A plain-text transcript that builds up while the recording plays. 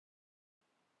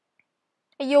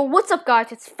Hey yo, what's up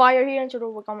guys, it's Fire here and today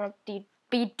we're gonna be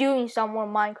doing some more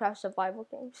Minecraft survival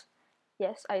games.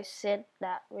 Yes, I said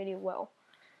that really well.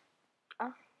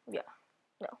 Yeah,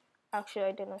 no, actually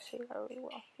I didn't say that really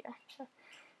well, yeah.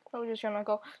 We're just gonna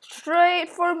go straight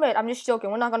for mid. I'm just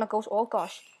joking, we're not gonna go, oh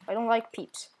gosh, I don't like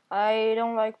peeps. I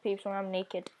don't like peeps when I'm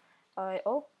naked.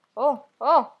 Oh, no,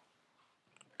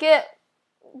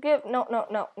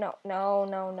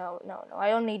 I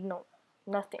don't need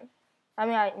nothing. I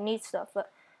mean, I need stuff,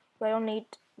 but I don't need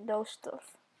those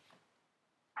stuff.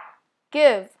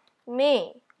 Give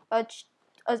me a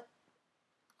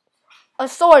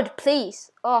sword,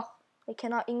 please. Oh, I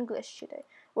cannot English today.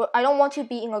 Well, I don't want to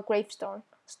be in a gravestone.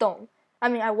 I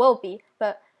mean, I will be,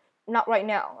 but not right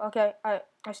now. Okay, I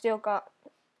still got.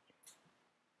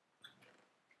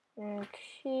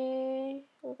 Okay,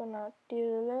 we're gonna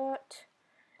do that.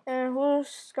 And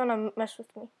who's gonna mess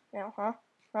with me now, huh?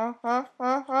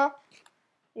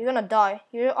 You're gonna die.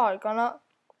 You're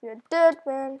dead,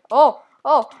 man. Oh,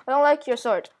 I don't like your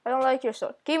sword.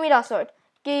 Give me that sword.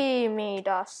 Give me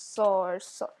that sword.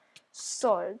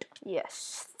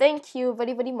 Yes. Thank you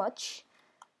very, very much.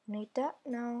 Need that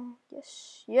now.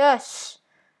 Yes.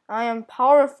 I am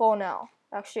powerful now.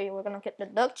 Actually, we're gonna get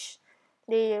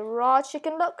the raw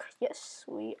chicken duck. Yes,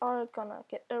 we are gonna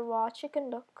get the raw chicken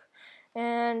duck.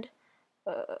 And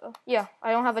yeah,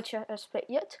 I don't have a chest plate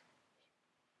yet.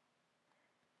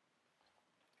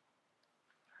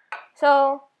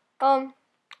 So, and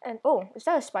oh, is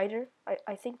that a spider?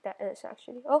 I think that is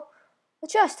actually. Oh, a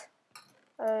chest!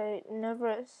 I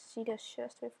never see this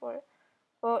chest before.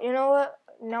 Well, you know what?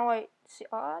 Now I see.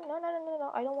 No.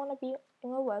 I don't want to be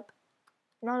in a web.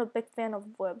 I'm not a big fan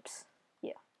of webs.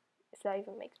 Yeah, if that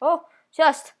even makes. Oh,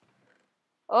 chest!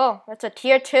 Oh, that's a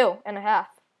tier 2.5.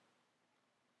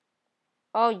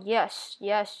 Oh, yes.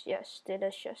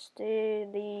 Delicious.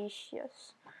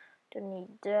 Don't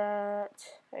need that.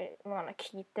 I'm gonna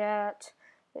keep that.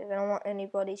 I don't want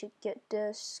anybody to get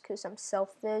this because I'm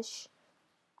selfish.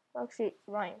 Actually, it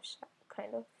rhymes,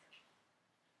 kind of.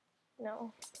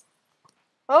 No.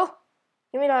 Oh!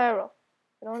 Give me that arrow.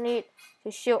 I don't need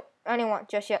to shoot anyone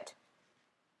just yet.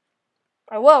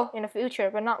 I will in the future,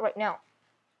 but not right now.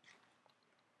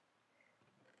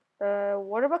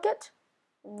 Water bucket?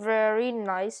 Very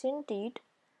nice indeed.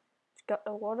 It's got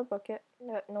a water bucket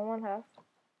that no one has.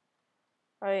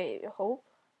 I hope.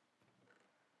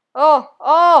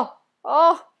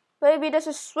 Oh, baby, this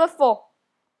is swivel.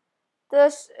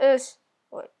 This is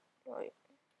wait.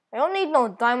 I don't need no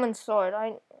diamond sword.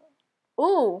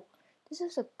 Ooh, this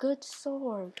is a good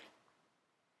sword.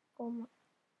 Oh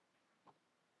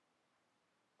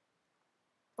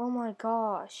my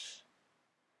gosh.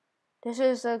 This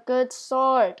is a good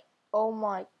sword. Oh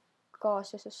my gosh,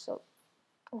 this is so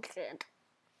good.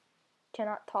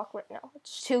 Cannot talk right now.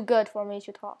 It's too good for me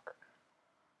to talk.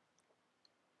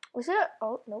 Was it?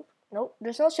 Oh nope.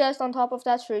 There's no chest on top of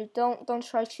that tree. Don't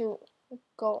try to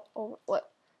go over. What?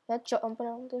 That jumping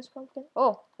on this pumpkin?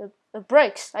 Oh, it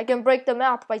breaks. I can break the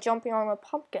map by jumping on a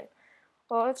pumpkin.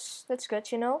 Well, that's good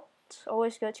to know. It's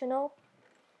always good to know.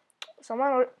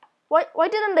 Someone, why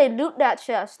didn't they loot that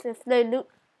chest? If they loot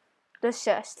this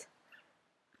chest.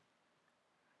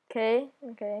 Okay.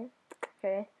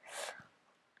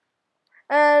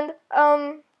 And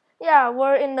yeah,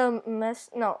 we're in the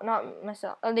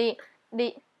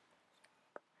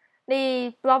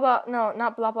the blah blah, no,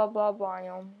 not blah blah blah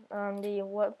biome. The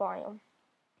what biome?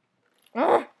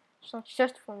 It's not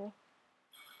just for me.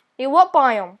 The what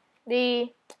biome?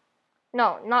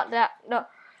 No, not that. The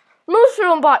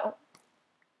mushroom biome.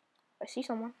 I see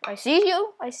someone. I see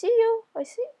you.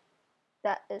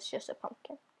 That is just a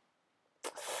pumpkin.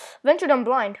 Ventured on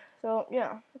blind. So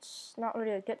yeah, it's not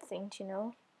really a good thing to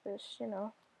know. Because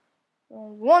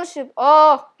once you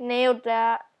nailed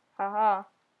that. Haha.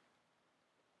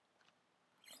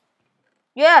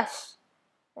 Yes!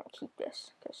 I'll keep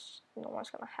this, because no one's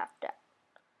gonna have that.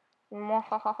 No.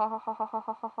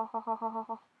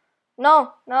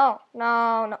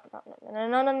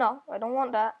 I don't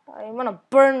want that. I wanna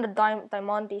burn the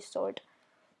Diamandi sword.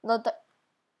 The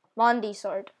Diamandi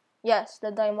sword. Yes,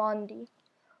 the Diamandi.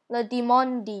 The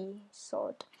Diamandi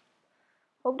sword.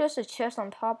 Hope there's a chest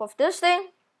on top of this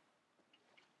thing.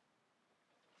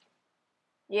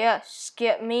 Yes,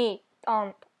 get me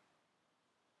on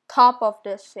top of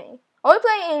this thing. Are we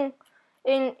playing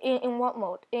in what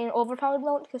mode? In overpowered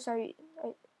mode? Because I've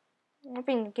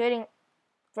been getting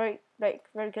very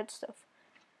good stuff.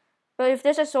 But if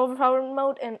this is overpowered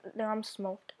mode, and then I'm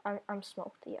smoked. I'm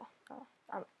smoked. Yeah,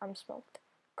 I'm smoked.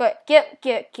 Good.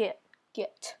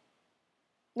 Get.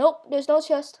 Nope. There's no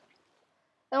chest.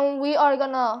 And we are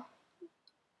gonna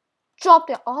Drop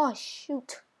it. Oh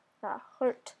shoot. That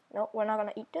hurt. No, we're not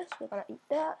gonna eat this. We're gonna eat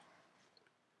that.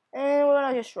 And we're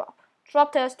gonna just drop.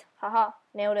 Drop test. Haha.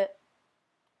 Nailed it.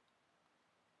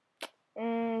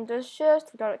 And this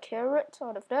chest, we got a carrot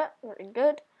out of that. Very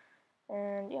good.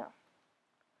 And yeah.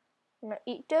 I'm gonna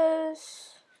eat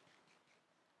this.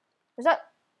 Is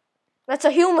that? That's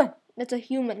a human. That's a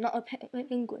human, not a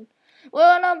penguin.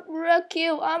 We're gonna wreck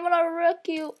you. I'm gonna wreck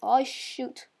you. Oh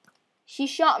shoot. She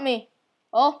shot me.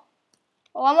 Oh,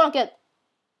 I'm gonna get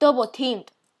double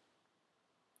teamed.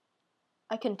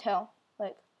 I can tell.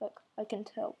 Like, I can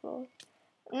tell, bro.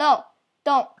 No,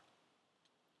 don't.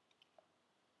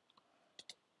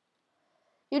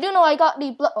 You do know I got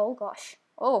the blood. Oh gosh.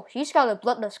 Oh, he's got a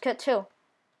bloodless kit too.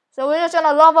 So we're just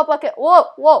gonna lava bucket. Whoa.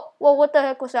 What the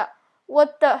heck was that?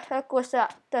 What the heck was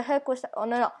that? The heck was that? Oh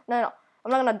no. I'm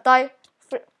not gonna die.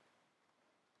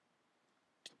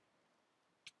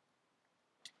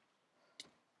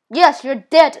 Yes, you're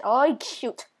dead. Oh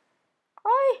shoot.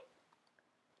 Oh.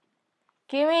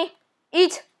 Gimme.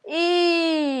 Eat.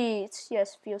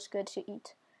 Yes, feels good to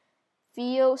eat.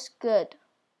 Feels good.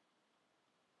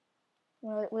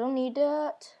 Alright, we don't need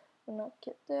that. We'll not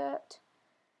get that.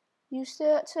 Use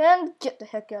that and get the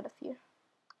heck out of here.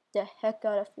 The heck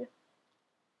out of here.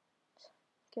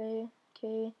 Okay.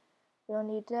 We don't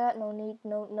need that. No.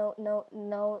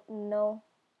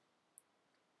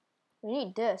 We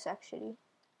need this actually.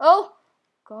 Oh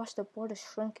gosh, the board is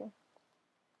shrinking.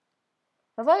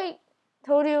 Have I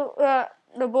told you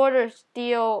the borders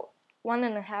deal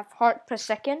 1.5 heart per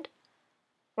second?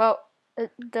 Well,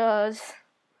 it does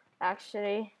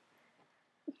actually.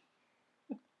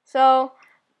 So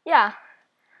yeah.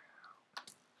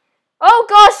 Oh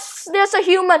gosh, there's a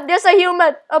human.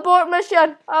 Abort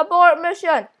mission.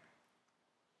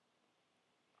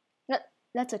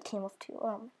 That's a team of 2.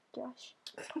 Oh my gosh.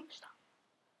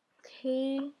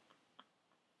 Okay.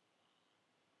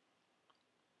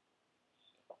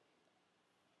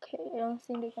 I don't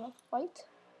think they're gonna fight.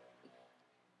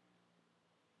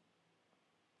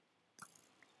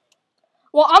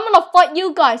 Well, I'm gonna fight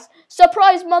you guys.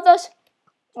 Surprise, mothers.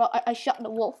 Well, I shot the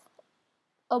wolf.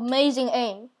 Amazing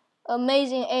aim.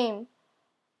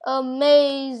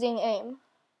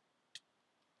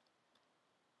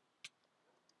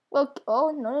 Well,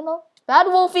 oh, no. Bad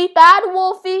wolfie.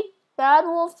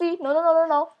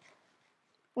 No.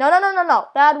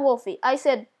 Bad wolfie. I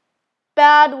said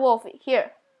bad wolfie.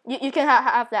 Here. You can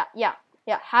have that. Yeah.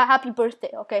 Happy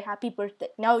birthday. Okay, happy birthday.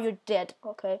 Now you're dead.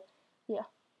 Okay. Yeah.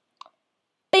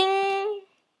 Bing.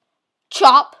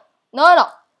 Chop. No.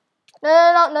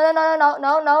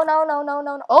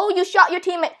 Oh, you shot your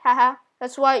teammate. Haha.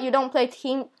 That's why you don't play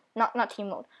not team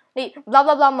mode. The blah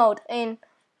blah mode in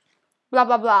blah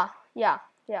blah. Yeah.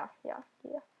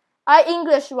 I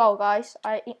English well, guys.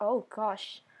 Oh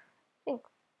gosh.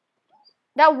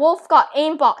 That wolf got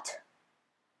aimbot.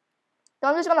 So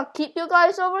I'm just gonna keep you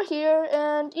guys over here,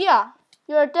 and yeah,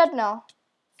 you're dead now.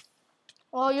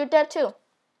 Well, you're dead too.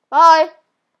 Bye.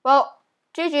 Well,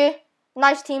 GG.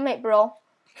 Nice teammate, bro.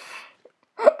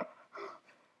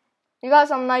 You got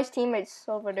some nice teammates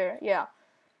over there. Yeah,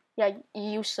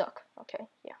 you suck. Okay,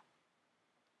 yeah.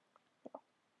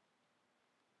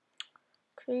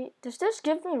 Okay, does this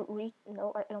give me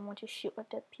No, I don't want to shoot a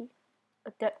dead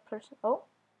person. Oh,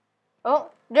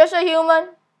 there's a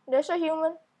human.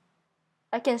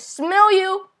 I can smell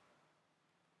you.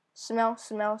 Smell.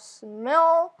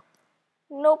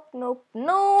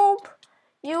 Nope.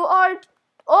 You are.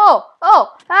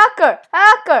 Oh, hacker.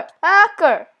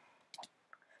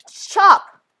 Chop.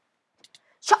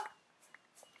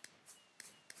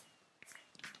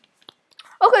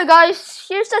 Okay, guys,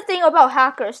 here's the thing about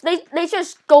hackers. They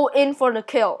just go in for the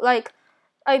kill. Like,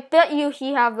 I bet you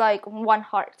he have like 1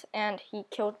 heart and he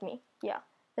killed me. Yeah,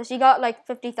 because he got like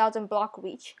 50,000 block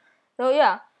reach. So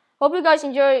yeah, hope you guys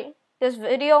enjoy this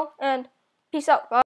video and peace out, guys.